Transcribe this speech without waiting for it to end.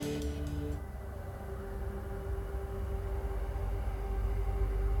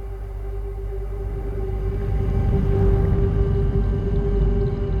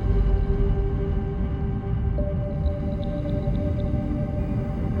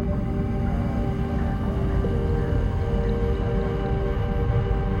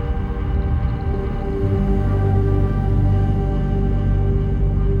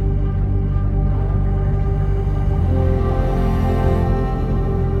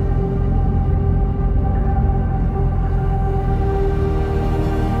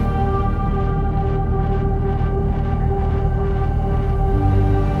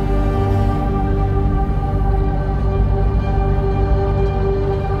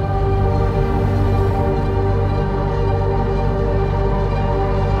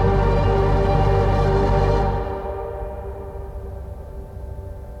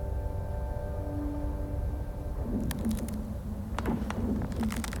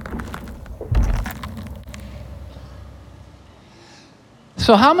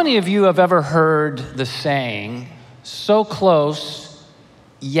So how many of you have ever heard the saying, so close,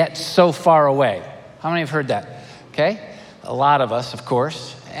 yet so far away? How many have heard that? Okay, a lot of us, of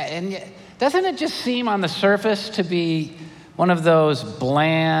course. And doesn't it just seem on the surface to be one of those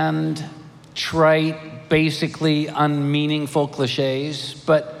bland, trite, basically unmeaningful cliches?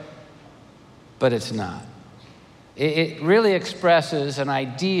 But it's not. It really expresses an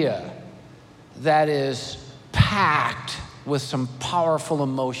idea that is packed with some powerful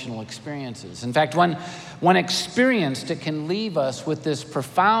emotional experiences. In fact, when experienced, it can leave us with this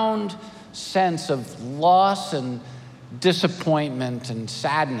profound sense of loss and disappointment and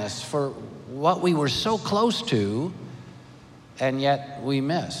sadness for what we were so close to and yet we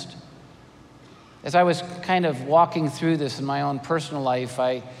missed. As I was kind of walking through this in my own personal life,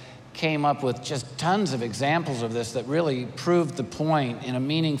 I came up with just tons of examples of this that really proved the point in a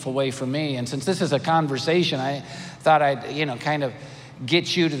meaningful way for me. And since this is a conversation, I thought I'd, kind of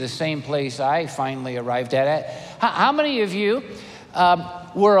get you to the same place I finally arrived at. How many of you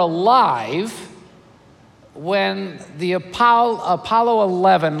were alive when the Apollo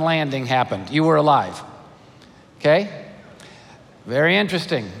 11 landing happened? You were alive, okay? Very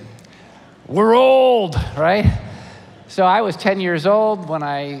interesting. We're old, right? So I was 10 years old when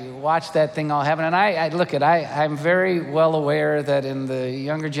I watched that thing all happen. And I'm very well aware that in the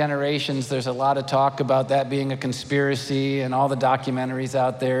younger generations, there's a lot of talk about that being a conspiracy and all the documentaries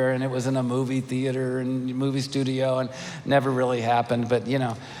out there. And it was in a movie theater and movie studio and never really happened. But,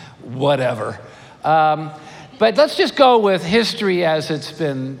 whatever. But let's just go with history as it's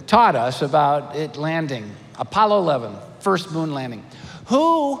been taught us about it landing. Apollo 11, first moon landing.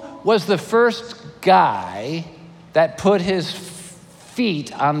 Who was the first guy that put his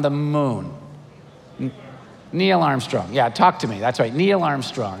feet on the moon? Neil Armstrong. Yeah, talk to me. That's right, Neil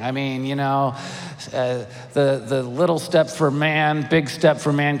Armstrong. I mean, the little step for man, big step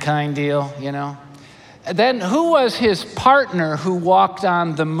for mankind deal, And then who was his partner who walked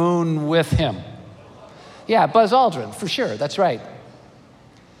on the moon with him? Yeah, Buzz Aldrin, for sure. That's right.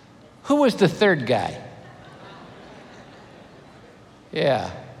 Who was the third guy?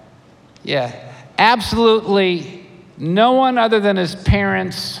 Yeah. Absolutely no one other than his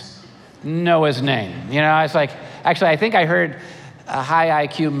parents know his name. It's like, actually, I think I heard a high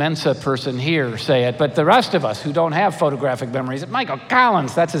IQ Mensa person here say it, but the rest of us who don't have photographic memories, Michael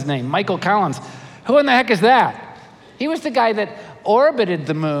Collins, that's his name, Michael Collins. Who in the heck is that? He was the guy that orbited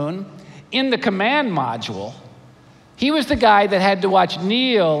the moon in the command module. He was the guy that had to watch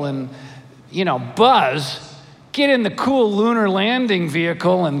Neil and, Buzz get in the cool lunar landing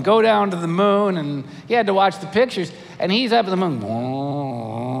vehicle and go down to the moon, and he had to watch the pictures, and he's up at the moon,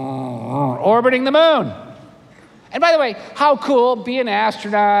 orbiting the moon. And by the way, how cool, be an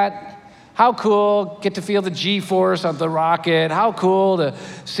astronaut, how cool, get to feel the G-force of the rocket, how cool to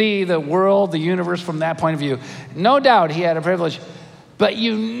see the world, the universe from that point of view. No doubt he had a privilege, but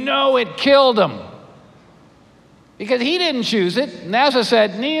it killed him. Because he didn't choose it. NASA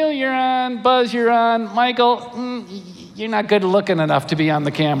said, Neil, you're on. Buzz, you're on. Michael, you're not good looking enough to be on the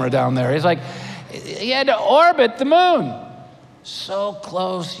camera down there. It's like, he had to orbit the moon. So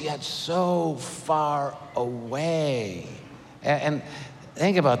close, yet so far away. And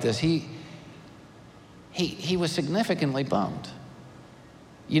think about this. He was significantly bummed.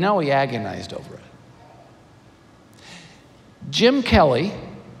 He agonized over it. Jim Kelly,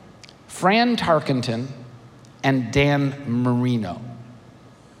 Fran Tarkenton, and Dan Marino.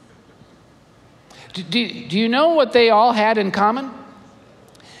 Do you know what they all had in common?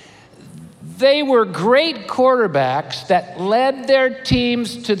 They were great quarterbacks that led their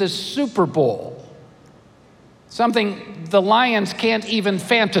teams to the Super Bowl. Something the Lions can't even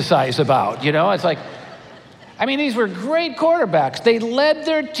fantasize about, It's like, these were great quarterbacks. They led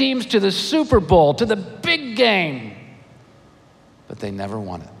their teams to the Super Bowl, to the big game, but they never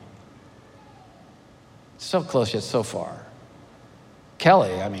won it. So close yet so far.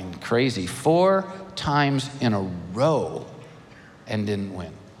 Kelly, crazy, 4 times in a row and didn't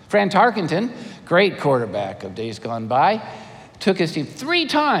win. Fran Tarkenton, great quarterback of days gone by, took his team 3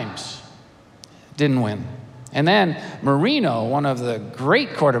 times, didn't win. And then Marino, one of the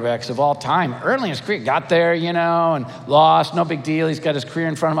great quarterbacks of all time, early in his career, got there, and lost, no big deal. He's got his career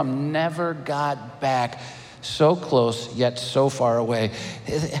in front of him, never got back. So close, yet so far away.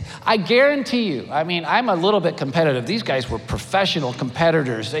 I guarantee you, I'm a little bit competitive. These guys were professional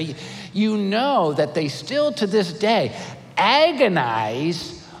competitors. That they still to this day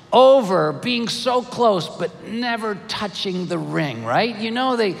agonize over being so close but never touching the ring, right?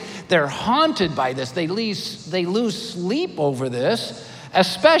 They're haunted by this. They lose sleep over this,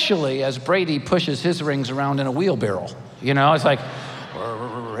 especially as Brady pushes his rings around in a wheelbarrow. It's like,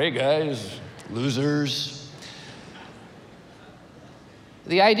 Hey guys, losers.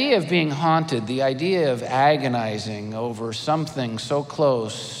 The idea of being haunted, the idea of agonizing over something so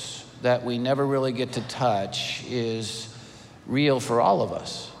close that we never really get to touch is real for all of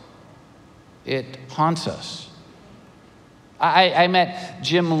us. It haunts us. I met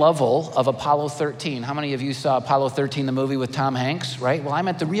Jim Lovell of Apollo 13. How many of you saw Apollo 13, the movie with Tom Hanks, right? Well, I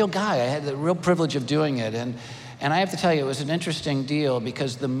met the real guy. I had the real privilege of doing it. And I have to tell you, it was an interesting deal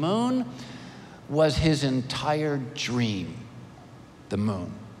because the moon was his entire dream. The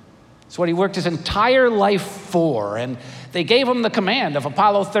moon. It's what he worked his entire life for. And they gave him the command of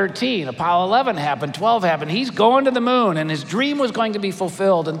Apollo 13. Apollo 11 happened, 12 happened. He's going to the moon, and his dream was going to be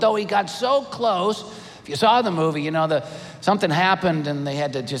fulfilled. And though he got so close, if you saw the movie, you know, something happened, and they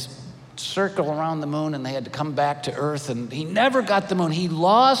had to just circle around the moon, and they had to come back to Earth. And he never got the moon. He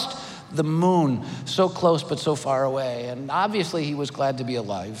lost the moon, so close but so far away. And obviously, he was glad to be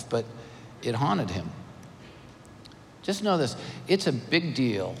alive, but it haunted him. Just know this, it's a big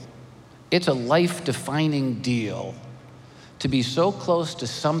deal. It's a life-defining deal to be so close to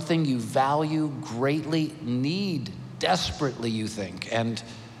something you value greatly, need desperately, you think, and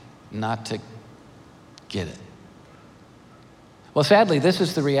not to get it. Well, sadly, this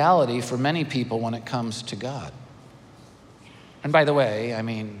is the reality for many people when it comes to God. And by the way, I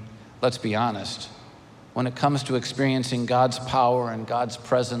mean, let's be honest. When it comes to experiencing God's power and God's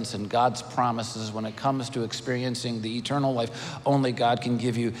presence and God's promises, when it comes to experiencing the eternal life only God can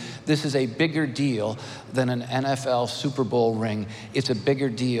give you, this is a bigger deal than an NFL Super Bowl ring. It's a bigger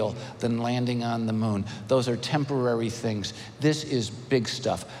deal than landing on the moon. Those are temporary things. This is big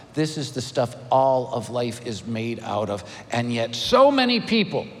stuff. This is the stuff all of life is made out of. And yet so many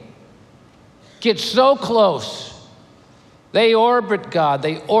people get so close. They orbit God,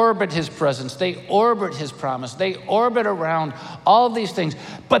 they orbit his presence, they orbit his promise, they orbit around all of these things,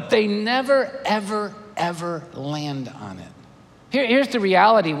 but they never, ever, ever land on it. Here's the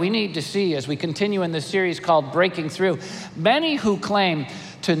reality we need to see as we continue in this series called Breaking Through. Many who claim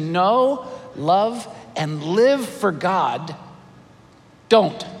to know, love, and live for God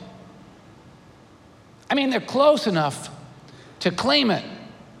don't. I mean, they're close enough to claim it.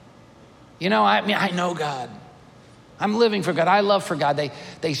 You know, I know God. I'm living for God. I love for God.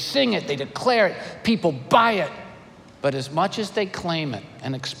 They sing it. They declare it. People buy it. But as much as they claim it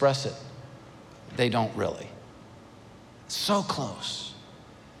and express it, they don't really. So close,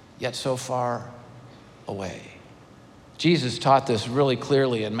 yet so far away. Jesus taught this really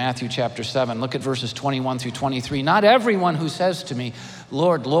clearly in Matthew chapter 7. Look at verses 21 through 23. Not everyone who says to me,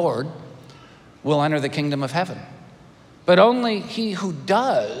 Lord, Lord, will enter the kingdom of heaven, but only he who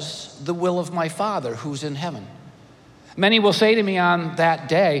does the will of my Father who's in heaven. Many will say to me on that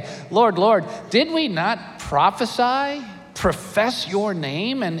day, Lord, Lord, did we not prophesy, profess your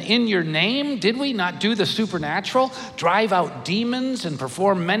name, and in your name did we not do the supernatural, drive out demons, and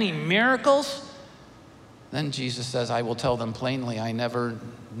perform many miracles? Then Jesus says, I will tell them plainly, I never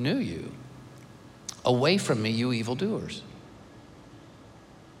knew you. Away from me, you evildoers.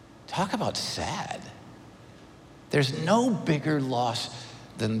 Talk about sad. There's no bigger loss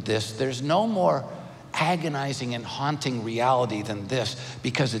than this. There's no more agonizing and haunting reality than this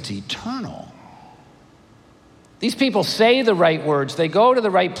because it's eternal. These people say the right words, they go to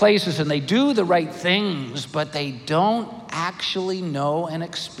the right places, and they do the right things, but they don't actually know and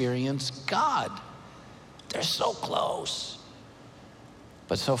experience God. They're so close,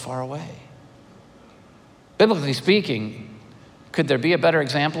 but so far away. Biblically speaking, could there be a better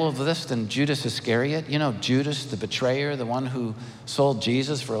example of this than Judas Iscariot? You know, Judas, the betrayer, the one who sold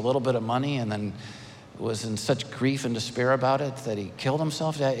Jesus for a little bit of money and then was in such grief and despair about it that he killed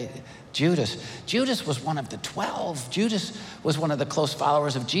himself. Judas was one of the 12. Judas was one of the close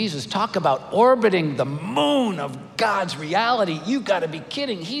followers of Jesus. Talk about orbiting the moon of God's reality. You got to be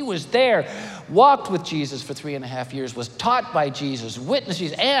kidding. He was there, walked with Jesus for 3.5 years, was taught by Jesus, witnessed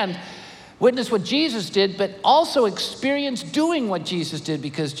Jesus, and witnessed what Jesus did, but also experienced doing what Jesus did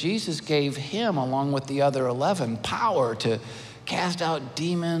because Jesus gave him, along with the other 11, power to cast out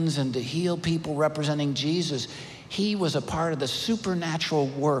demons and to heal people representing Jesus. He was a part of the supernatural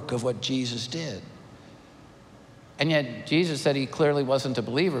work of what Jesus did. And yet Jesus said he clearly wasn't a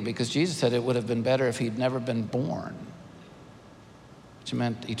believer because Jesus said it would have been better if he'd never been born, which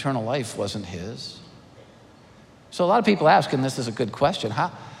meant eternal life wasn't his. So a lot of people ask, and this is a good question,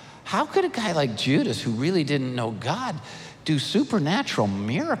 how could a guy like Judas, who really didn't know God, do supernatural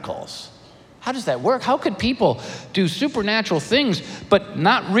miracles? How does that work? How could people do supernatural things but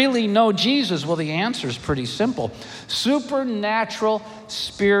not really know Jesus? Well, the answer is pretty simple. Supernatural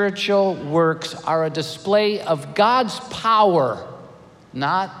spiritual works are a display of God's power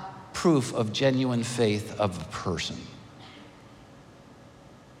not proof of genuine faith of the person.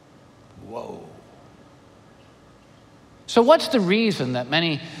 Whoa. So what's the reason that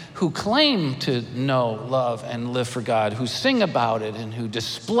many who claim to know, love, and live for God, who sing about it and who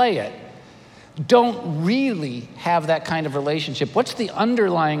display it, don't really have that kind of relationship? What's the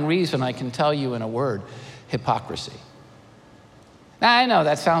underlying reason? I can tell you in a word: hypocrisy. Now, I know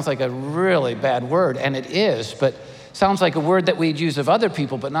that sounds like a really bad word, and it is, but sounds like a word that we'd use of other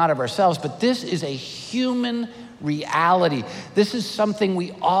people, but not of ourselves. But this is a human reality. This is something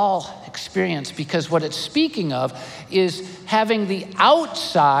we all experience, because what it's speaking of is having the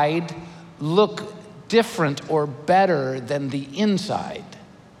outside look different or better than the inside.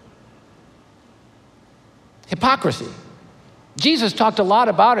 Hypocrisy. Jesus talked a lot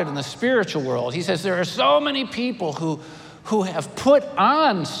about it in the spiritual world. He says there are so many people who have put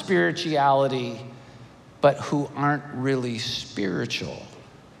on spirituality, but who aren't really spiritual.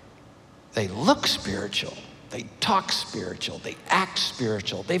 They look spiritual. They talk spiritual. They act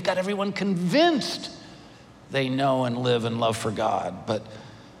spiritual. They've got everyone convinced they know and live and love for God, but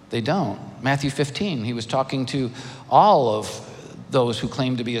they don't. Matthew 15, he was talking to all of those who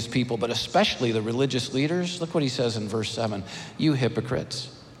claim to be his people, but especially the religious leaders. Look what he says in verse 7. You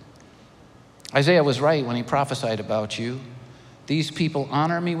hypocrites. Isaiah was right when he prophesied about you. These people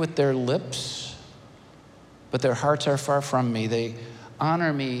honor me with their lips, but their hearts are far from me. They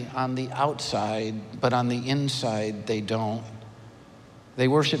honor me on the outside, but on the inside they don't. They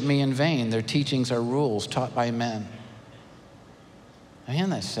worship me in vain. Their teachings are rules taught by men.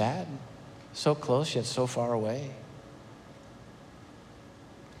 Isn't that sad? So close yet so far away.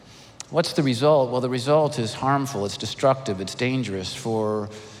 What's the result? Well, the result is harmful, it's destructive, it's dangerous for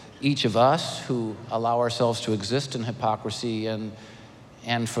each of us who allow ourselves to exist in hypocrisy,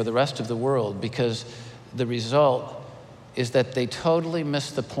 and for the rest of the world, because the result is that they totally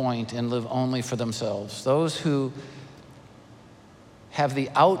miss the point and live only for themselves. Those who have the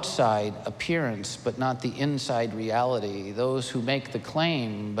outside appearance but not the inside reality, those who make the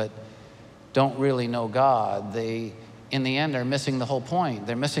claim but don't really know God, they, in the end, are missing the whole point.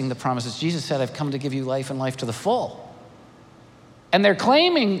 They're missing the promises. Jesus said, I've come to give you life and life to the full. And they're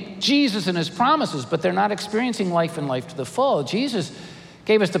claiming Jesus and his promises, but they're not experiencing life and life to the full. Jesus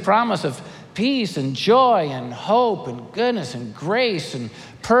gave us the promise of peace and joy and hope and goodness and grace and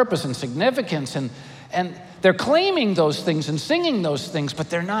purpose and significance. And they're claiming those things and singing those things, but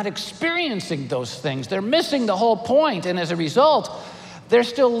they're not experiencing those things. They're missing the whole point. And as a result, they're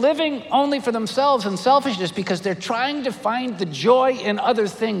still living only for themselves and selfishness, because they're trying to find the joy in other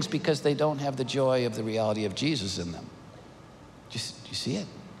things because they don't have the joy of the reality of Jesus in them. Do you see it?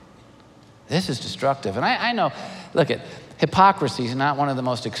 This is destructive. And I know, look, hypocrisy is not one of the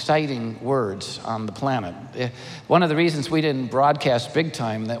most exciting words on the planet. One of the reasons we didn't broadcast big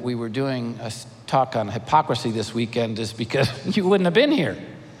time that we were doing a talk on hypocrisy this weekend is because you wouldn't have been here.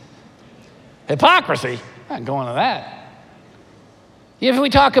 Hypocrisy? I'm not going to that. If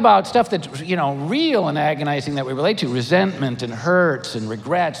we talk about stuff that's, real and agonizing that we relate to, resentment and hurts and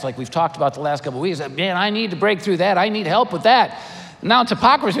regrets, like we've talked about the last couple of weeks, man, I need to break through that. I need help with that. Now it's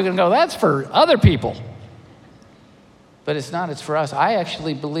hypocrisy. We're going to go, that's for other people. But it's not, it's for us. I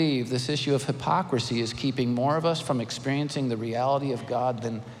actually believe this issue of hypocrisy is keeping more of us from experiencing the reality of God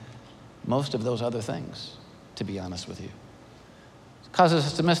than most of those other things, to be honest with you. It causes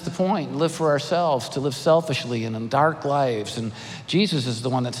us to miss the point and live for ourselves, to live selfishly and in dark lives. And Jesus is the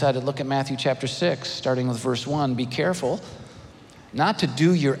one that said it. Look at Matthew chapter 6, starting with verse 1. Be careful not to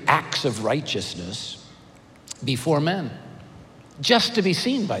do your acts of righteousness before men, just to be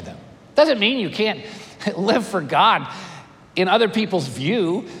seen by them. Doesn't mean you can't live for God in other people's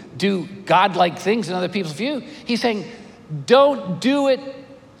view, do God-like things in other people's view. He's saying, don't do it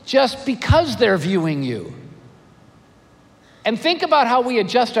just because they're viewing you. And think about how we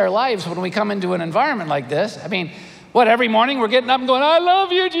adjust our lives when we come into an environment like this. I mean, every morning we're getting up and going, I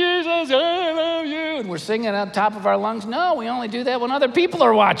love you, Jesus, I love you. And we're singing at the top of our lungs. No, we only do that when other people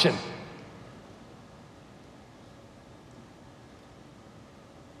are watching.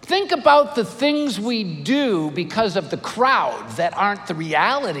 Think about the things we do because of the crowd that aren't the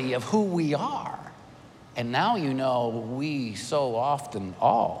reality of who we are. And now you know we so often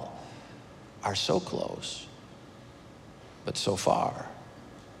all are so close, but so far.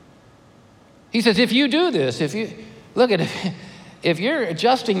 He says, if you do this, if you're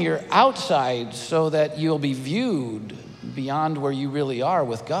adjusting your outside so that you'll be viewed beyond where you really are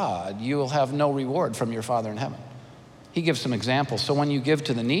with God, you will have no reward from your Father in heaven. He gives some examples. So when you give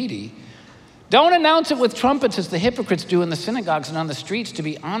to the needy, don't announce it with trumpets as the hypocrites do in the synagogues and on the streets to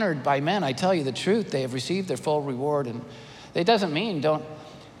be honored by men. I tell you the truth, they have received their full reward. And It doesn't mean don't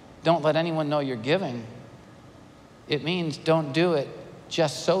let anyone know you're giving. It means don't do it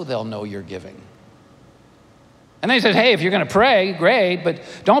just so they'll know you're giving. And they said, hey, if you're going to pray, great, but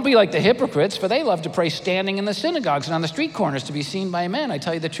don't be like the hypocrites, for they love to pray standing in the synagogues and on the street corners to be seen by men. I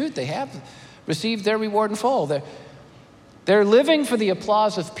tell you the truth, they have received their reward in full. They're living for the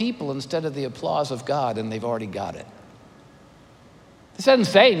applause of people instead of the applause of God, and they've already got it. This doesn't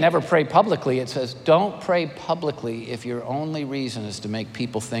say never pray publicly. It says don't pray publicly if your only reason is to make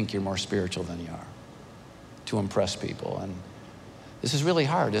people think you're more spiritual than you are, to impress people. And this is really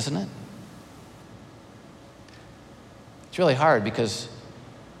hard, isn't it? It's really hard because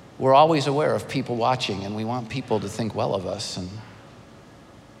we're always aware of people watching, and we want people to think well of us. And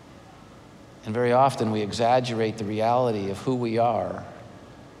very often we exaggerate the reality of who we are,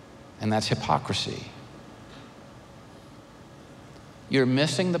 and that's hypocrisy. You're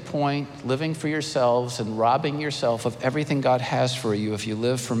missing the point, living for yourselves and robbing yourself of everything God has for you if you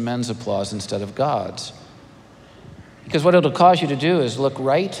live for men's applause instead of God's. Because what it'll cause you to do is look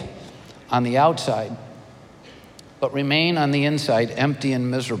right on the outside, but remain on the inside empty and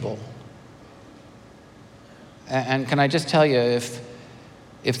miserable. And can I just tell you,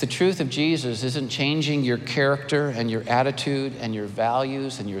 if the truth of Jesus isn't changing your character and your attitude and your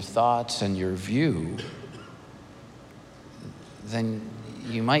values and your thoughts and your view, then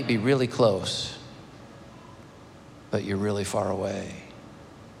you might be really close, but you're really far away.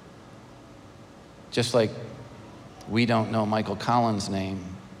 Just like we don't know Michael Collins' name,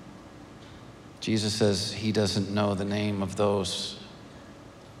 Jesus says he doesn't know the name of those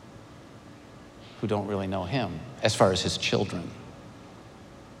who don't really know him, as far as his children.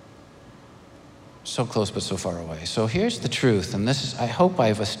 So close, but so far away. So here's the truth, and this is, I hope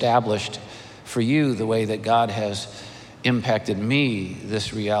I've established for you the way that God has impacted me,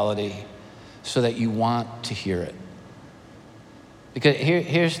 this reality, so that you want to hear it. Because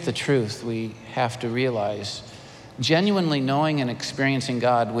here's the truth we have to realize. Genuinely knowing and experiencing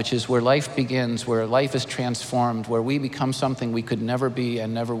God, which is where life begins, where life is transformed, where we become something we could never be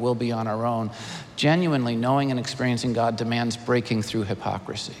and never will be on our own, genuinely knowing and experiencing God demands breaking through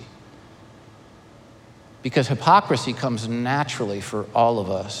hypocrisy. Because hypocrisy comes naturally for all of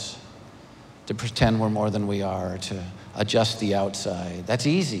us, to pretend we're more than we are, to adjust the outside. That's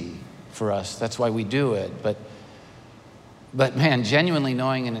easy for us. That's why we do it. But man, genuinely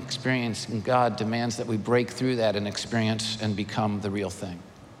knowing and experiencing God demands that we break through that and experience and become the real thing.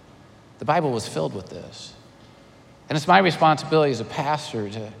 The Bible was filled with this. And it's my responsibility as a pastor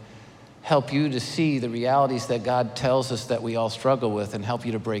to help you to see the realities that God tells us that we all struggle with and help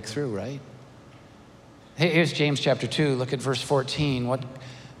you to break through, right? Here's James chapter 2. Look at verse 14.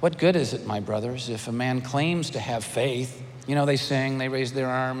 What good is it, my brothers, if a man claims to have faith? You know, they sing, they raise their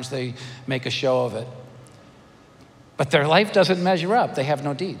arms, they make a show of it. But their life doesn't measure up. They have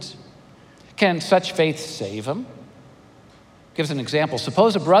no deeds. Can such faith save them? Gives an example.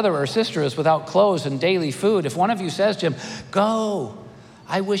 Suppose a brother or sister is without clothes and daily food. If one of you says to him, go,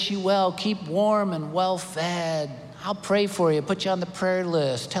 I wish you well, keep warm and well fed. I'll pray for you, put you on the prayer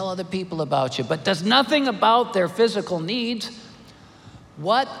list, tell other people about you, but does nothing about their physical needs,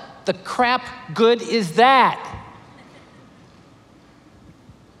 what the crap good is that?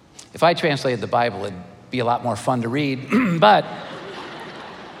 If I translated the Bible, it'd be a lot more fun to read, but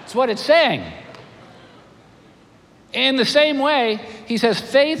it's what it's saying. In the same way, he says,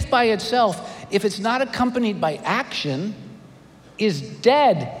 faith by itself, if it's not accompanied by action, is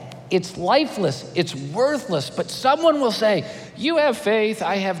dead. It's lifeless. It's worthless. But someone will say, you have faith,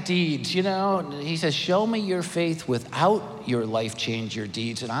 I have deeds. You know, he says, show me your faith without your life change, your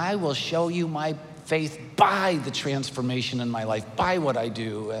deeds, and I will show you my faith by the transformation in my life, by what I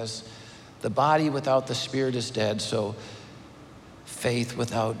do. As the body without the spirit is dead, so faith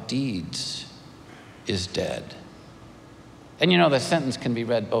without deeds is dead. And you know, that sentence can be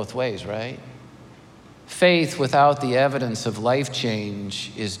read both ways, right? Faith without the evidence of life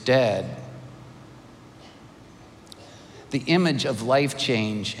change is dead. The image of life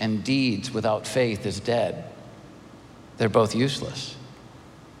change and deeds without faith is dead. They're both useless.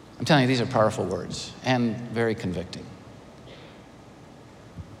 I'm telling you, these are powerful words and very convicting.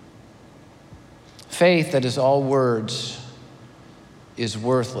 Faith that is all words is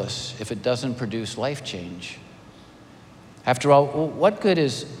worthless if it doesn't produce life change. After all, what good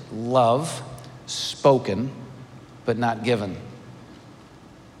is love spoken but not given?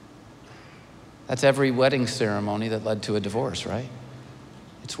 That's every wedding ceremony that led to a divorce, right?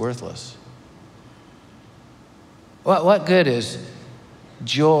 It's worthless. What good is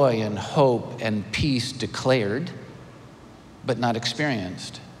joy and hope and peace declared but not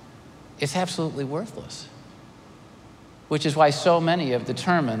experienced? It's absolutely worthless. which is why so many have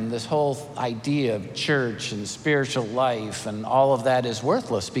determined this whole idea of church and spiritual life and all of that is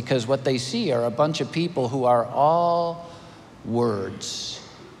worthless, because what they see are a bunch of people who are all words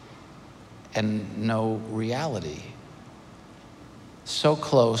and no reality. So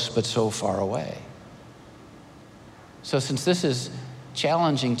close, but so far away. So since this is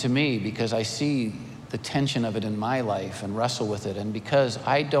challenging to me because I see the tension of it in my life and wrestle with it, and because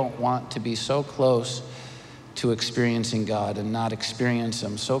I don't want to be so close to experiencing God and not experience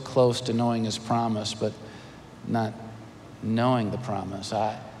Him, so close to knowing His promise but not knowing the promise,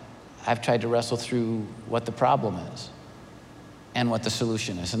 I've tried to wrestle through what the problem is and what the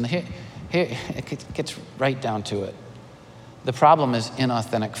solution is. And here it gets right down to it. The problem is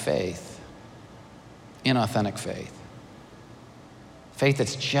inauthentic faith. Inauthentic faith. Faith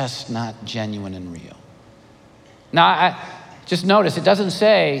that's just not genuine and real. Now, I just notice it doesn't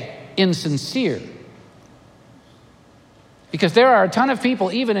say insincere. Because there are a ton of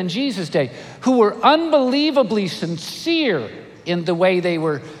people, even in Jesus' day, who were unbelievably sincere in the way they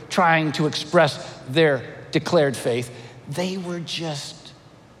were trying to express their declared faith. They were just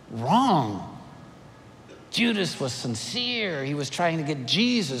wrong. Judas was sincere. He was trying to get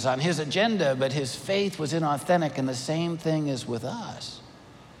Jesus on his agenda, but his faith was inauthentic, and the same thing is with us.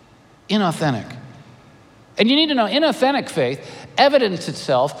 Inauthentic. And you need to know, inauthentic faith evidences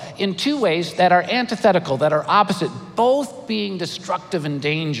itself in two ways that are antithetical, that are opposite, both being destructive and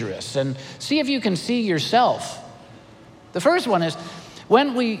dangerous. And see if you can see yourself. The first one is,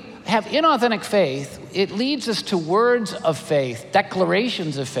 when we have inauthentic faith, it leads us to words of faith,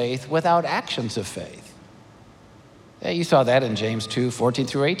 declarations of faith, without actions of faith. Yeah, you saw that in James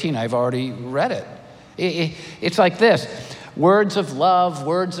 2:14-18. I've already read it. It's like this. Words of love,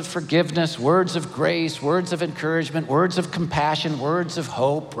 words of forgiveness, words of grace, words of encouragement, words of compassion, words of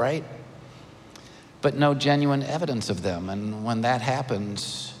hope, right? But no genuine evidence of them. And when that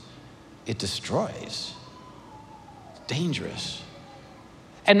happens, it destroys. It's dangerous.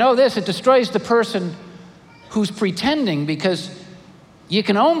 And know this, it destroys the person who's pretending, because you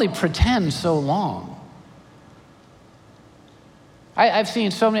can only pretend so long. I've seen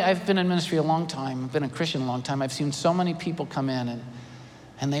so many, I've been in ministry a long time, I've been a Christian a long time. I've seen so many people come in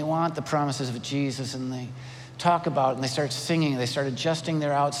and they want the promises of Jesus, and they talk about it, and they start singing, they start adjusting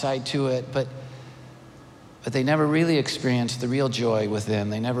their outside to it, but they never really experience the real joy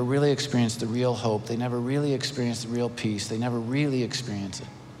within. They never really experience the real hope. They never really experience the real peace. They never really experience it.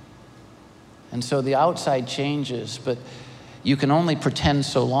 And so the outside changes, but you can only pretend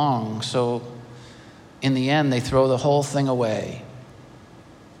so long. So in the end, they throw the whole thing away,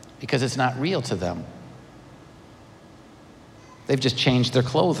 because it's not real to them. They've just changed their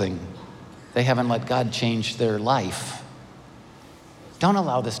clothing. They haven't let God change their life. Don't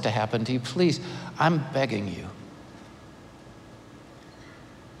allow this to happen to you, please. I'm begging you.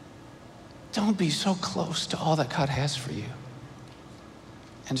 Don't be so close to all that God has for you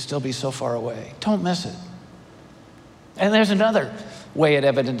and still be so far away. Don't miss it. And there's another way it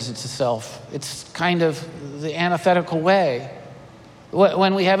evidences itself. It's kind of the antithetical way.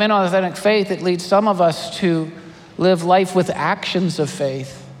 When we have inauthentic faith, it leads some of us to live life with actions of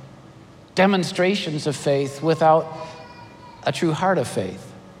faith, demonstrations of faith, without a true heart of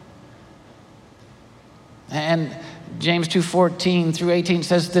faith. And James 2:14-18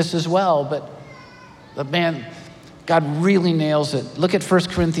 says this as well, but man, God really nails it. Look at 1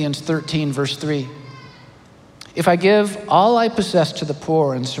 Corinthians 13, verse 3. If I give all I possess to the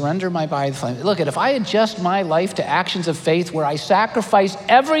poor and surrender my body to the flames. Look, if I adjust my life to actions of faith where I sacrifice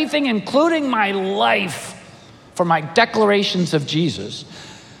everything, including my life, for my declarations of Jesus,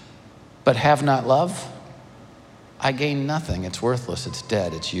 but have not love, I gain nothing. It's worthless, it's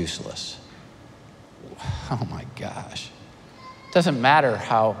dead, it's useless. Oh my gosh. It doesn't matter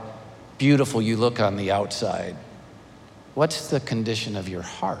how beautiful you look on the outside. What's the condition of your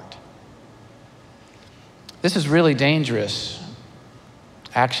heart? This is really dangerous,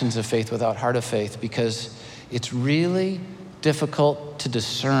 actions of faith without heart of faith, because it's really difficult to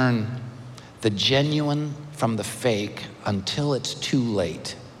discern the genuine from the fake until it's too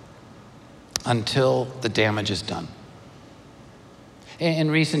late, until the damage is done.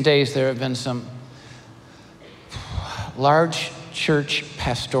 In recent days, there have been some large church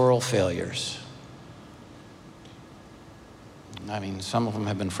pastoral failures. I mean, some of them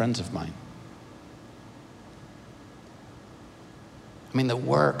have been friends of mine. I mean, the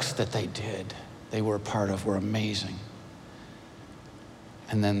works that they did, they were a part of, were amazing.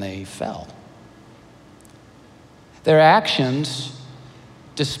 And then they fell. Their actions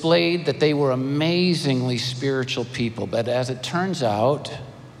displayed that they were amazingly spiritual people, but as it turns out,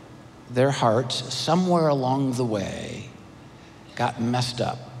 their hearts, somewhere along the way, got messed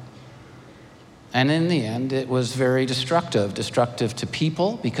up. And in the end, it was very destructive to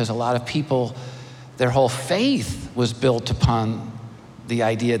people, because a lot of people, their whole faith was built upon the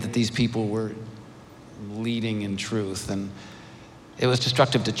idea that these people were leading in truth. And it was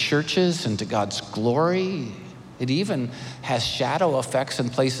destructive to churches and to God's glory. It even has shadow effects in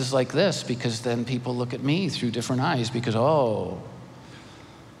places like this, because then people look at me through different eyes because,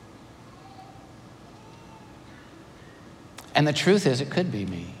 And the truth is, it could be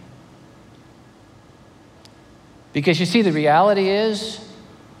me. Because you see, the reality is,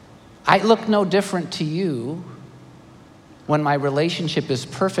 I look no different to you when my relationship is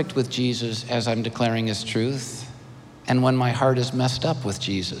perfect with Jesus as I'm declaring his truth, and when my heart is messed up with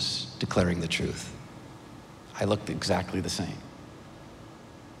Jesus declaring the truth. I look exactly the same.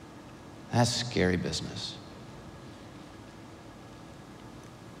 That's scary business.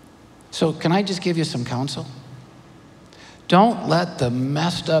 So can I just give you some counsel? Don't let the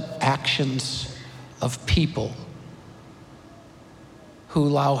messed up actions of people who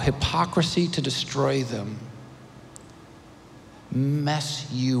allow hypocrisy to destroy them mess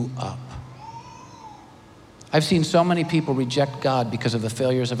you up. I've seen so many people reject God because of the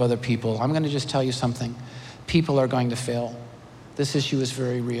failures of other people. I'm going to just tell you something. People are going to fail. This issue is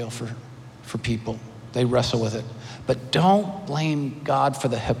very real for people. They wrestle with it. But don't blame God for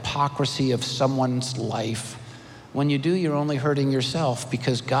the hypocrisy of someone's life. When you do, you're only hurting yourself,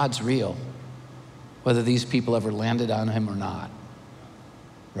 because God's real, whether these people ever landed on him or not.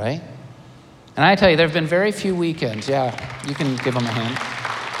 Right? And I tell you, there have been very few weekends. Yeah, you can give them a hand.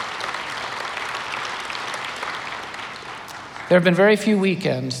 There have been very few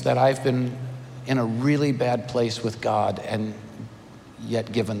weekends that I've been in a really bad place with God and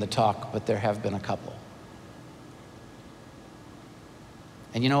yet given the talk, but there have been a couple.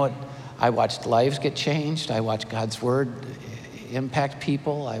 And you know what? I watched lives get changed. I watched God's word impact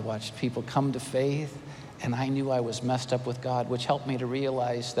people. I watched people come to faith. And I knew I was messed up with God, which helped me to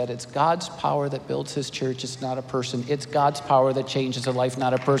realize that it's God's power that builds his church. It's not a person. It's God's power that changes a life,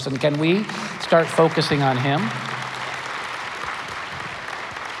 not a person. Can we start focusing on him?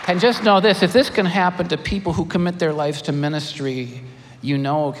 And just know this, if this can happen to people who commit their lives to ministry, you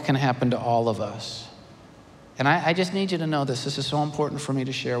know it can happen to all of us. And I just need you to know this. This is so important for me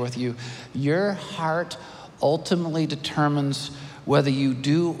to share with you. Your heart ultimately determines whether you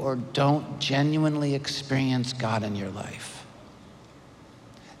do or don't genuinely experience God in your life.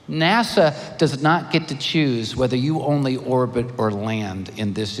 NASA does not get to choose whether you only orbit or land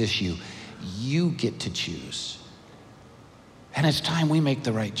in this issue. You get to choose. And it's time we make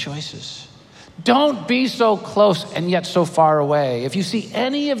the right choices. Don't be so close and yet so far away. If you see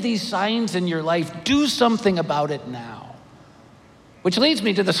any of these signs in your life, do something about it now. Which leads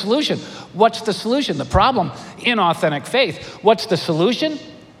me to the solution. What's the solution? The problem, inauthentic faith. What's the solution?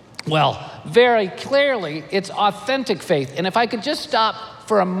 Well, very clearly, it's authentic faith. And if I could just stop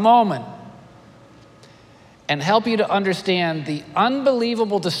for a moment and help you to understand the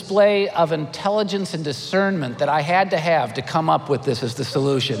unbelievable display of intelligence and discernment that I had to have to come up with this as the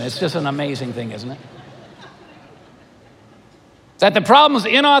solution. It's just an amazing thing, isn't it? That the problem is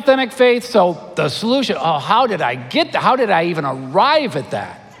inauthentic faith, so the solution, how did I even arrive at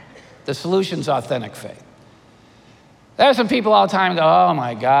that? The solution's authentic faith. There are some people all the time go, oh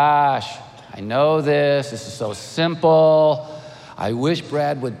my gosh, I know this is so simple. I wish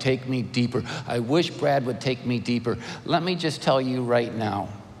Brad would take me deeper. I wish Brad would take me deeper. Let me just tell you right now,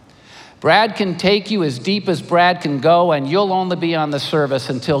 Brad can take you as deep as Brad can go, and you'll only be on the surface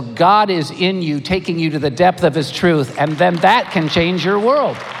until God is in you, taking you to the depth of his truth, and then that can change your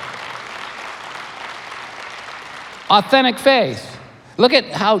world. Authentic faith. Look at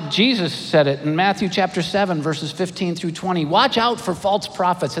how Jesus said it in Matthew chapter 7, verses 15 through 20. Watch out for false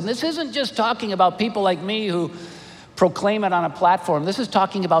prophets. And this isn't just talking about people like me who proclaim it on a platform. This is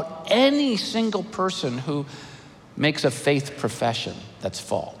talking about any single person who makes a faith profession that's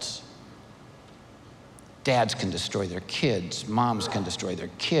false. Dads can destroy their kids. Moms can destroy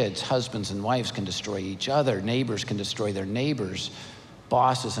their kids. Husbands and wives can destroy each other. Neighbors can destroy their neighbors.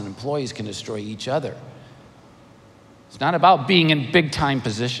 Bosses and employees can destroy each other. It's not about being in big-time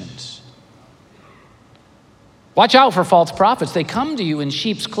positions. Watch out for false prophets. They come to you in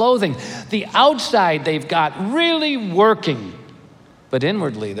sheep's clothing. The outside they've got really working, but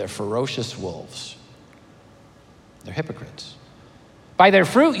inwardly they're ferocious wolves. They're hypocrites. By their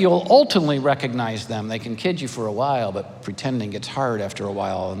fruit, you'll ultimately recognize them. They can kid you for a while, but pretending gets hard after a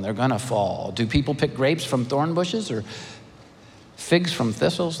while, and they're gonna fall. Do people pick grapes from thorn bushes or figs from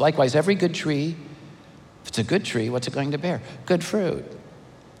thistles? Likewise, every good tree, if it's a good tree, what's it going to bear? Good fruit.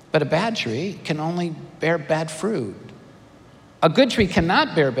 But a bad tree can only bear bad fruit. A good tree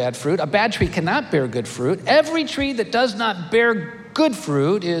cannot bear bad fruit. A bad tree cannot bear good fruit. Every tree that does not bear good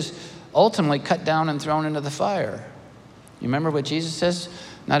fruit is ultimately cut down and thrown into the fire. You remember what Jesus says?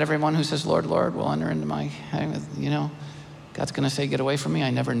 Not everyone who says, Lord, Lord, will enter into my, God's going to say, get away from me.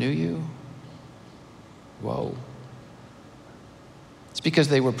 I never knew you. Whoa. It's because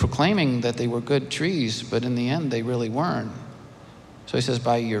they were proclaiming that they were good trees, but in the end, they really weren't. So he says,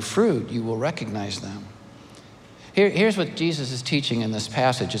 by your fruit, you will recognize them. Here's what Jesus is teaching in this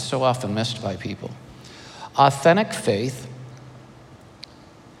passage. It's so often missed by people. Authentic faith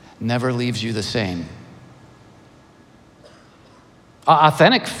never leaves you the same.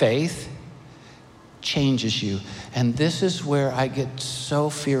 Authentic faith changes you. And this is where I get so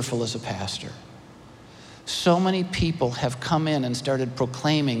fearful as a pastor. So many people have come in and started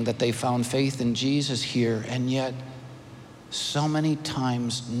proclaiming that they found faith in Jesus here, and yet so many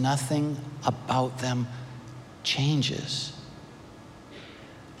times nothing about them changes.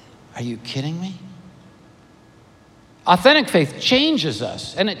 Are you kidding me? Authentic faith changes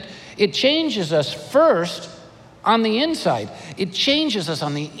us, and it changes us first on the inside. It changes us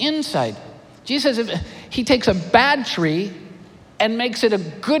on the inside. Jesus says he takes a bad tree and makes it a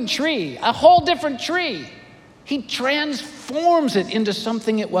good tree, a whole different tree. He transforms it into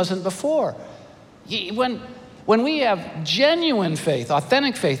something it wasn't before. When we have genuine faith,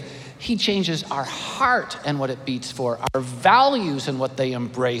 authentic faith, he changes our heart and what it beats for, our values and what they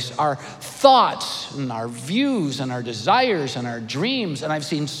embrace, our thoughts and our views and our desires and our dreams. And I've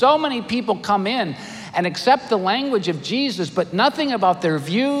seen so many people come in and accept the language of Jesus, but nothing about their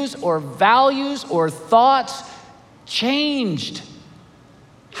views or values or thoughts changed.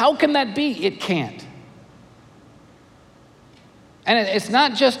 How can that be? It can't. And it's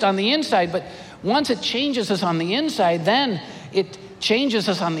not just on the inside, but once it changes us on the inside, then it changes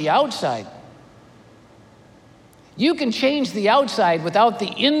us on the outside. You can change the outside without the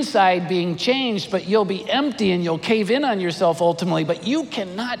inside being changed, but you'll be empty and you'll cave in on yourself ultimately. But you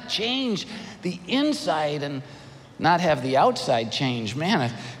cannot change the inside and not have the outside change. Man,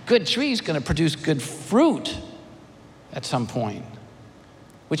 a good tree is going to produce good fruit at some point.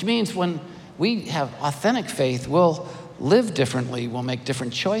 Which means when we have authentic faith, we'll live differently, we'll make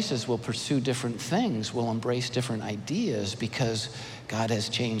different choices, we'll pursue different things, we'll embrace different ideas because God has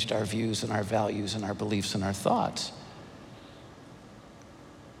changed our views and our values and our beliefs and our thoughts.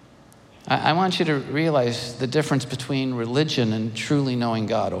 I want you to realize the difference between religion and truly knowing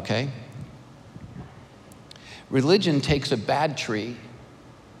God, okay? Religion takes a bad tree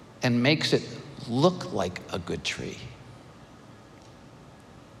and makes it look like a good tree.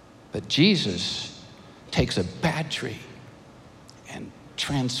 But Jesus takes a bad tree and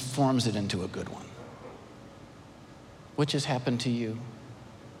transforms it into a good one. Which has happened to you?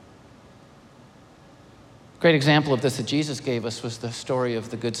 Great example of this that Jesus gave us was the story of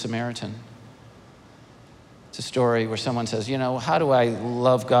the Good Samaritan. It's a story where someone says, how do I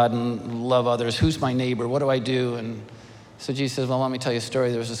love God and love others? Who's my neighbor? What do I do? And so Jesus says, well, let me tell you a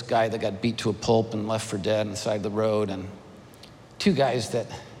story. There was this guy that got beat to a pulp and left for dead on the side of the road, and two guys that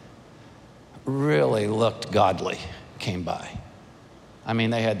really looked godly came by. I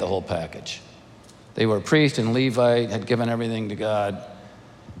mean, they had the whole package. They were a priest and Levite, had given everything to God,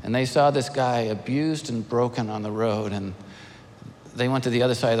 and they saw this guy abused and broken on the road, and they went to the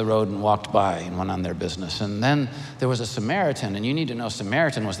other side of the road and walked by and went on their business. And then there was a Samaritan, and you need to know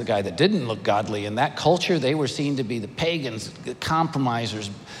Samaritan was the guy that didn't look godly. In that culture, they were seen to be the pagans, the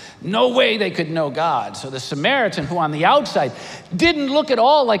compromisers. No way they could know God. So the Samaritan, who on the outside didn't look at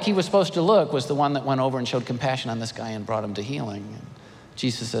all like he was supposed to look, was the one that went over and showed compassion on this guy and brought him to healing. And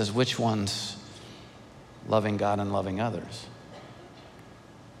Jesus says, which one's loving God and loving others?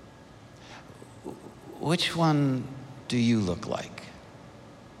 Which one do you look like?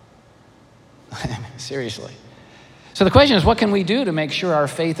 Seriously. So the question is, what can we do to make sure our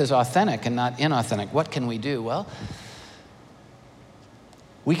faith is authentic and not inauthentic? What can we do? Well,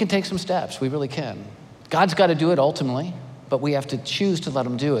 we can take some steps. We really can. God's got to do it ultimately, but we have to choose to let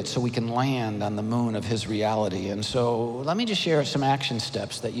him do it so we can land on the moon of his reality. And so let me just share some action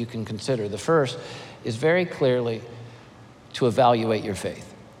steps that you can consider. The first is very clearly to evaluate your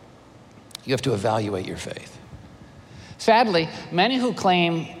faith. You have to evaluate your faith. Sadly, many who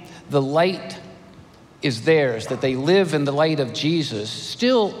claim the light is theirs, that they live in the light of Jesus,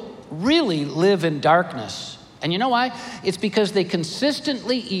 still really live in darkness. And you know why? It's because they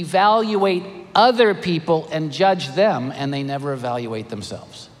consistently evaluate other people and judge them, and they never evaluate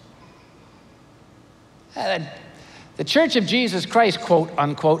themselves. The Church of Jesus Christ, quote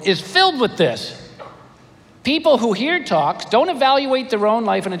unquote, is filled with this. People who hear talks don't evaluate their own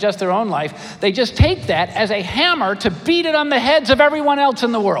life and adjust their own life. They just take that as a hammer to beat it on the heads of everyone else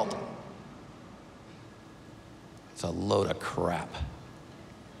in the world. It's a load of crap.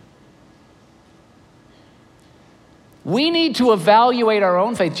 We need to evaluate our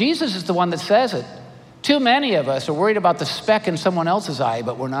own faith. Jesus is the one that says it. Too many of us are worried about the speck in someone else's eye,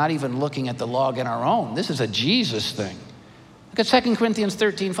 but we're not even looking at the log in our own. This is a Jesus thing. Look at 2 Corinthians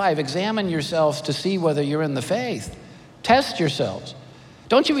 13:5. Examine yourselves to see whether you're in the faith. Test yourselves.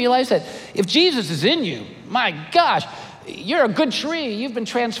 Don't you realize that if Jesus is in you, my gosh, you're a good tree. You've been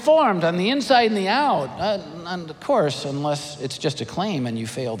transformed on the inside and the out. And of course, unless it's just a claim and you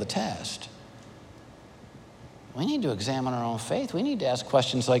fail the test. We need to examine our own faith. We need to ask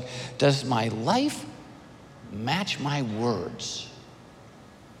questions like, does my life match my words?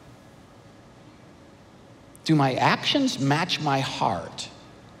 Do my actions match my heart?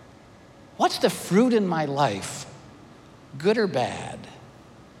 What's the fruit in my life, good or bad?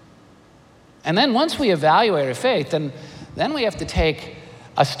 And then once we evaluate our faith, then we have to take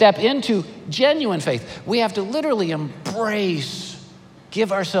a step into genuine faith. We have to literally embrace,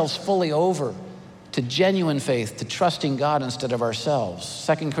 give ourselves fully over to genuine faith, to trusting God instead of ourselves.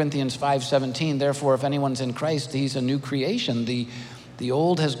 2 Corinthians 5:17, therefore, if anyone's in Christ, he's a new creation. The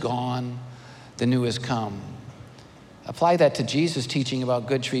old has gone, the new has come. Apply that to Jesus' teaching about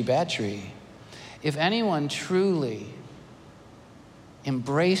good tree, bad tree. If anyone truly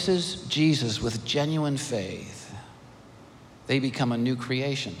embraces Jesus with genuine faith, they become a new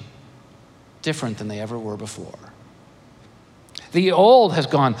creation, different than they ever were before. The old has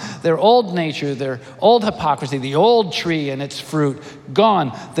gone, their old nature, their old hypocrisy, the old tree and its fruit,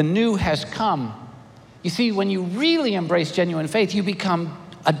 gone. The new has come. You see, when you really embrace genuine faith, you become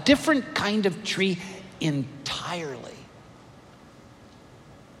a different kind of tree entirely.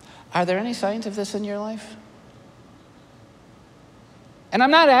 Are there any signs of this in your life? And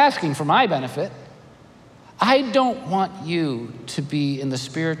I'm not asking for my benefit. I don't want you to be in the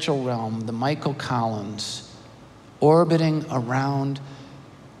spiritual realm, the Michael Collins, orbiting around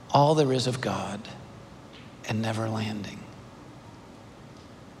all there is of God and never landing.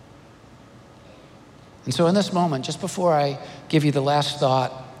 And so in this moment, just before I give you the last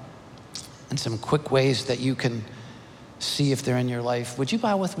thought and some quick ways that you can see if they're in your life, would you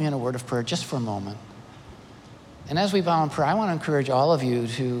bow with me in a word of prayer just for a moment? And as we bow in prayer, I want to encourage all of you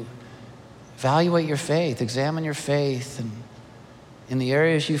to evaluate your faith, examine your faith, and in the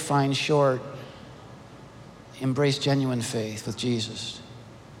areas you find short, embrace genuine faith with Jesus.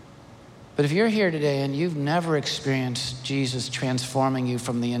 But if you're here today and you've never experienced Jesus transforming you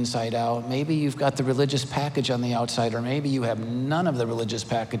from the inside out, maybe you've got the religious package on the outside, or maybe you have none of the religious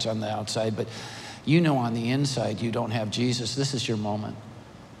package on the outside, but you know on the inside you don't have Jesus, this is your moment.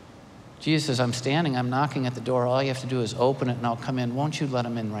 Jesus says, I'm standing, I'm knocking at the door. All you have to do is open it and I'll come in. Won't you let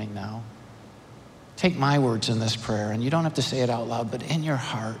him in right now? Take my words in this prayer, and you don't have to say it out loud, but in your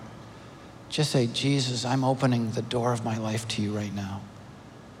heart, just say, Jesus, I'm opening the door of my life to you right now.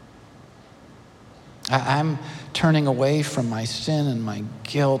 I'm turning away from my sin and my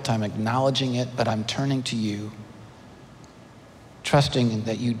guilt. I'm acknowledging it, but I'm turning to you, trusting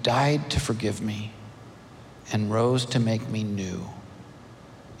that you died to forgive me and rose to make me new.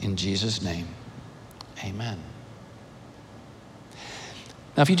 In Jesus' name, amen.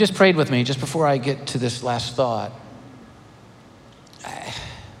 Now, if you just prayed with me, just before I get to this last thought,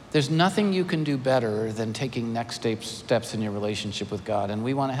 there's nothing you can do better than taking next steps in your relationship with God. And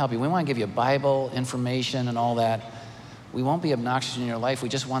we want to help you. We want to give you Bible information and all that. We won't be obnoxious in your life. We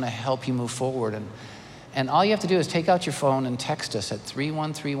just want to help you move forward. And all you have to do is take out your phone and text us at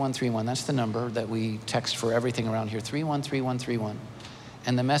 313131. That's the number that we text for everything around here, 313131.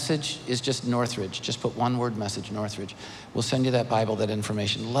 And the message is just Northridge. Just put one word message, Northridge. We'll send you that Bible, that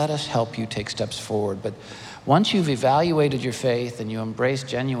information. Let us help you take steps forward. But once you've evaluated your faith and you embrace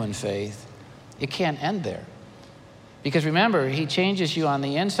genuine faith, it can't end there. Because remember, he changes you on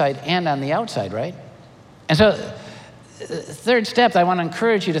the inside and on the outside, right? And so the third step I want to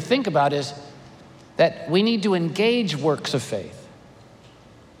encourage you to think about is that we need to engage works of faith.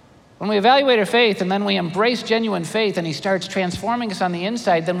 When we evaluate our faith and then we embrace genuine faith and he starts transforming us on the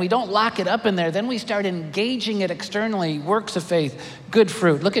inside, then we don't lock it up in there. Then we start engaging it externally, works of faith, good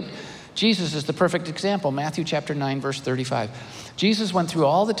fruit. Look at Jesus as the perfect example. Matthew chapter 9, verse 35. Jesus went through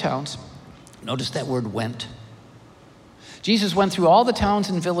all the towns. Notice that word went. Jesus went through all the towns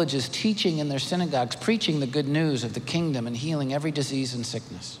and villages, teaching in their synagogues, preaching the good news of the kingdom and healing every disease and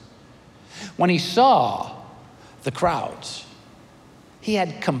sickness. When he saw the crowds, he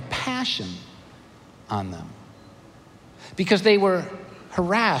had compassion on them because they were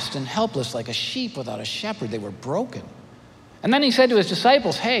harassed and helpless like a sheep without a shepherd. They were broken. And then he said to his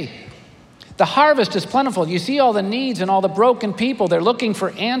disciples, hey, the harvest is plentiful. You see all the needs and all the broken people. They're looking for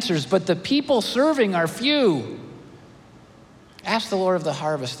answers, but the people serving are few. Ask the Lord of the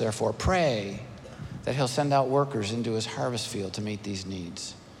harvest, therefore, pray that he'll send out workers into his harvest field to meet these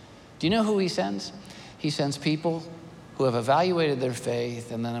needs. Do you know who he sends? He sends people who have evaluated their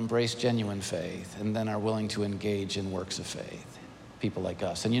faith and then embraced genuine faith and then are willing to engage in works of faith. People like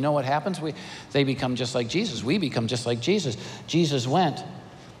us. And you know what happens? They become just like Jesus. We become just like Jesus. Jesus went.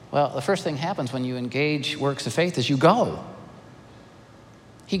 Well, the first thing happens when you engage works of faith is you go.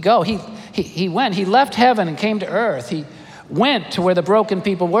 He went. He left heaven and came to earth. He went to where the broken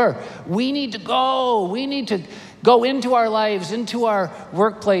people were. We need to go. We need to go into our lives, into our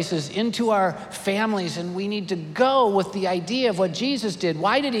workplaces, into our families, and we need to go with the idea of what Jesus did.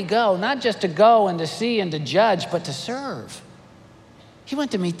 Why did he go? Not just to go and to see and to judge, but to serve. He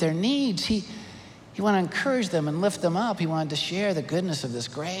went to meet their needs. He wanted to encourage them and lift them up. He wanted to share the goodness of this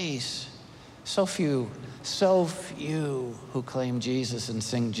grace. So few who claim Jesus and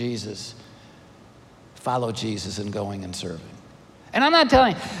sing Jesus follow Jesus in going and serving. And I'm not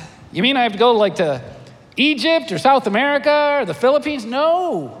telling you mean I have to go like to Egypt or South America or the Philippines?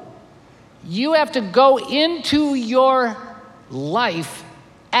 No. You have to go into your life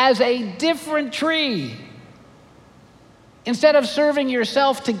as a different tree. Instead of serving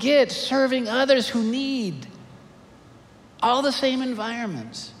yourself to get, serving others who need. All the same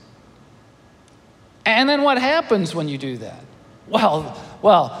environments. And then what happens when you do that? Well,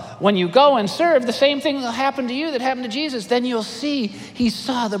 when you go and serve, the same thing will happen to you that happened to Jesus. Then you'll see he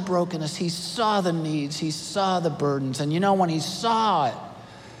saw the brokenness, he saw the needs, he saw the burdens. And you know, when he saw it,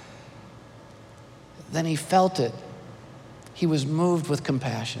 then he felt it. He was moved with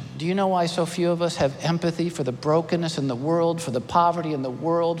compassion. Do you know why so few of us have empathy for the brokenness in the world, for the poverty in the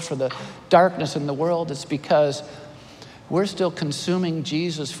world, for the darkness in the world? It's because we're still consuming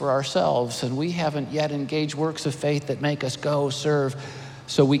Jesus for ourselves, and we haven't yet engaged works of faith that make us go serve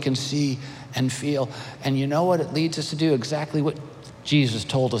so we can see and feel. And you know what it leads us to do? Exactly what Jesus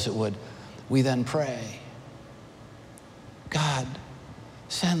told us it would. We then pray, God,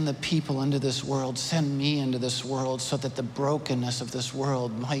 send the people into this world, send me into this world so that the brokenness of this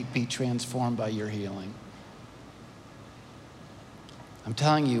world might be transformed by your healing. I'm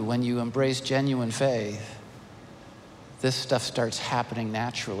telling you, when you embrace genuine faith, this stuff starts happening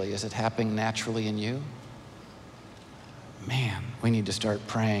naturally. Is it happening naturally in you? Man, we need to start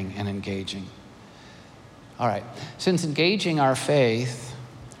praying and engaging. All right, since engaging our faith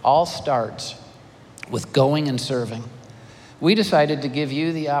all starts with going and serving, we decided to give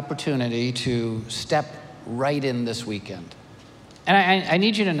you the opportunity to step right in this weekend. And I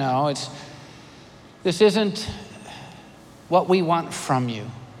need you to know, this isn't what we want from you.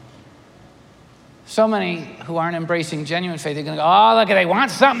 So many who aren't embracing genuine faith, they're going to go, oh, look, they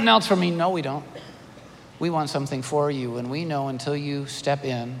want something else from me. No, we don't. We want something for you, and we know until you step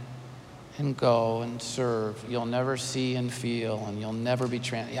in and go and serve, you'll never see and feel, and you'll never be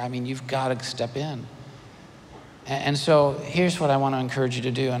you've got to step in. And so here's what I want to encourage you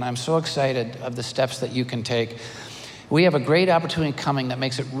to do, and I'm so excited of the steps that you can take. We have a great opportunity coming that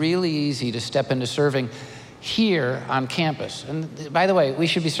makes it really easy to step into serving here on campus. And by the way, we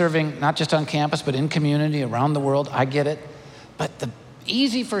should be serving not just on campus, but in community, around the world. I get it. But the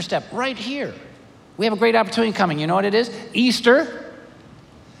easy first step, right here. We have a great opportunity coming. You know what it is? Easter.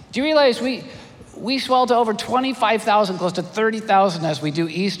 Do you realize we swell to over 25,000, close to 30,000 as we do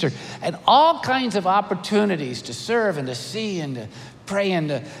Easter, and all kinds of opportunities to serve and to see and to pray and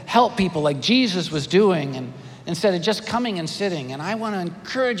to help people like Jesus was doing, and instead of just coming and sitting. And I want to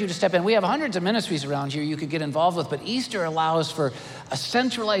encourage you to step in. We have hundreds of ministries around here you could get involved with, but Easter allows for a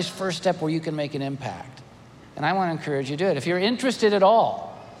centralized first step where you can make an impact. And I want to encourage you to do it. If you're interested at all,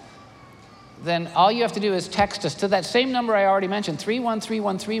 then all you have to do is text us to that same number I already mentioned,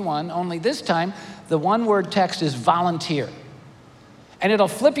 313131, only this time the one-word text is volunteer. And it'll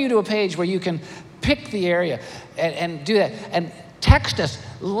flip you to a page where you can pick the area and do that. And text us,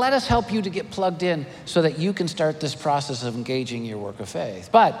 let us help you to get plugged in so that you can start this process of engaging your work of faith.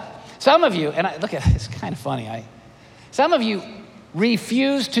 But some of you, and look at it's kind of funny, some of you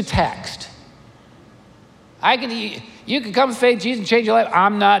refuse to text. You can come to faith, Jesus, and change your life.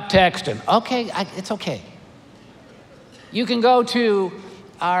 I'm not texting. Okay, it's okay. You can go to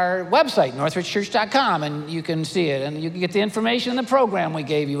our website, northridgechurch.com, and you can see it, and you can get the information in the program we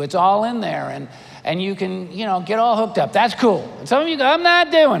gave you. It's all in there, and you can, get all hooked up. That's cool. And some of you go, I'm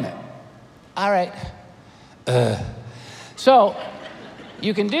not doing it. All right. So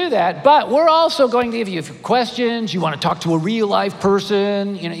You can do that, but we're also going to give you questions. You want to talk to a real life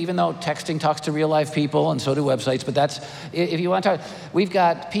person, even though texting talks to real life people and so do websites, but that's, if you want to talk, we've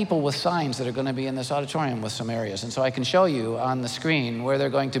got people with signs that are going to be in this auditorium with some areas. And so I can show you on the screen where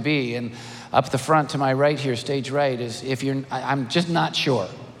they're going to be. And up the front to my right here, stage right, is I'm just not sure.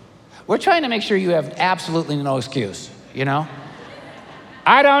 We're trying to make sure you have absolutely no excuse,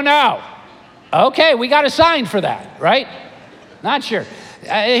 I don't know. Okay, we got a sign for that, right? Not sure.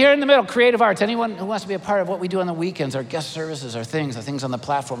 Here in the middle, creative arts. Anyone who wants to be a part of what we do on the weekends, our guest services, our things on the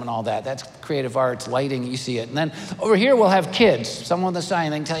platform and all that. That's creative arts, lighting, you see it. And then over here, we'll have kids. Someone with a sign,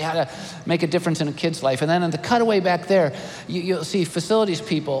 they can tell you how to make a difference in a kid's life. And then in the cutaway back there, you'll see facilities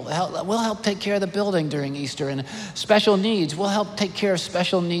people. We'll help take care of the building during Easter. And special needs, we'll help take care of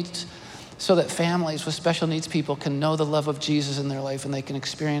special needs so that families with special needs people can know the love of Jesus in their life and they can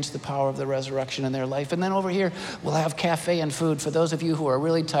experience the power of the resurrection in their life. And then over here, we'll have cafe and food for those of you who are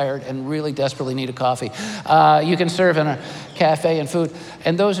really tired and really desperately need a coffee. You can serve in a cafe and food.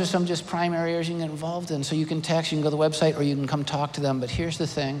 And those are some just prime areas you can get involved in. So you can text, you can go to the website, or you can come talk to them. But here's the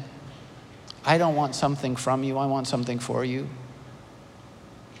thing. I don't want something from you. I want something for you.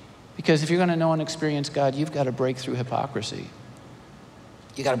 Because if you're going to know and experience God, you've got to break through hypocrisy.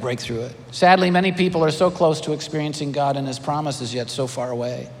 You got to break through it. Sadly, many people are so close to experiencing God and his promises, yet so far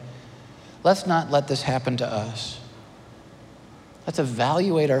away. Let's not let this happen to us. Let's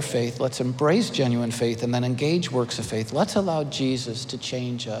evaluate our faith. Let's embrace genuine faith and then engage works of faith. Let's allow Jesus to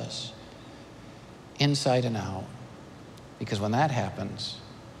change us inside and out. Because when that happens,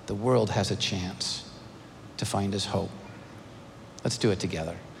 the world has a chance to find his hope. Let's do it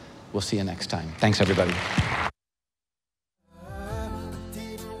together. We'll see you next time. Thanks, everybody.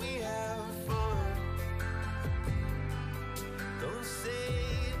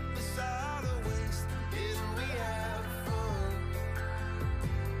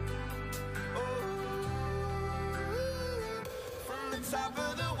 Top of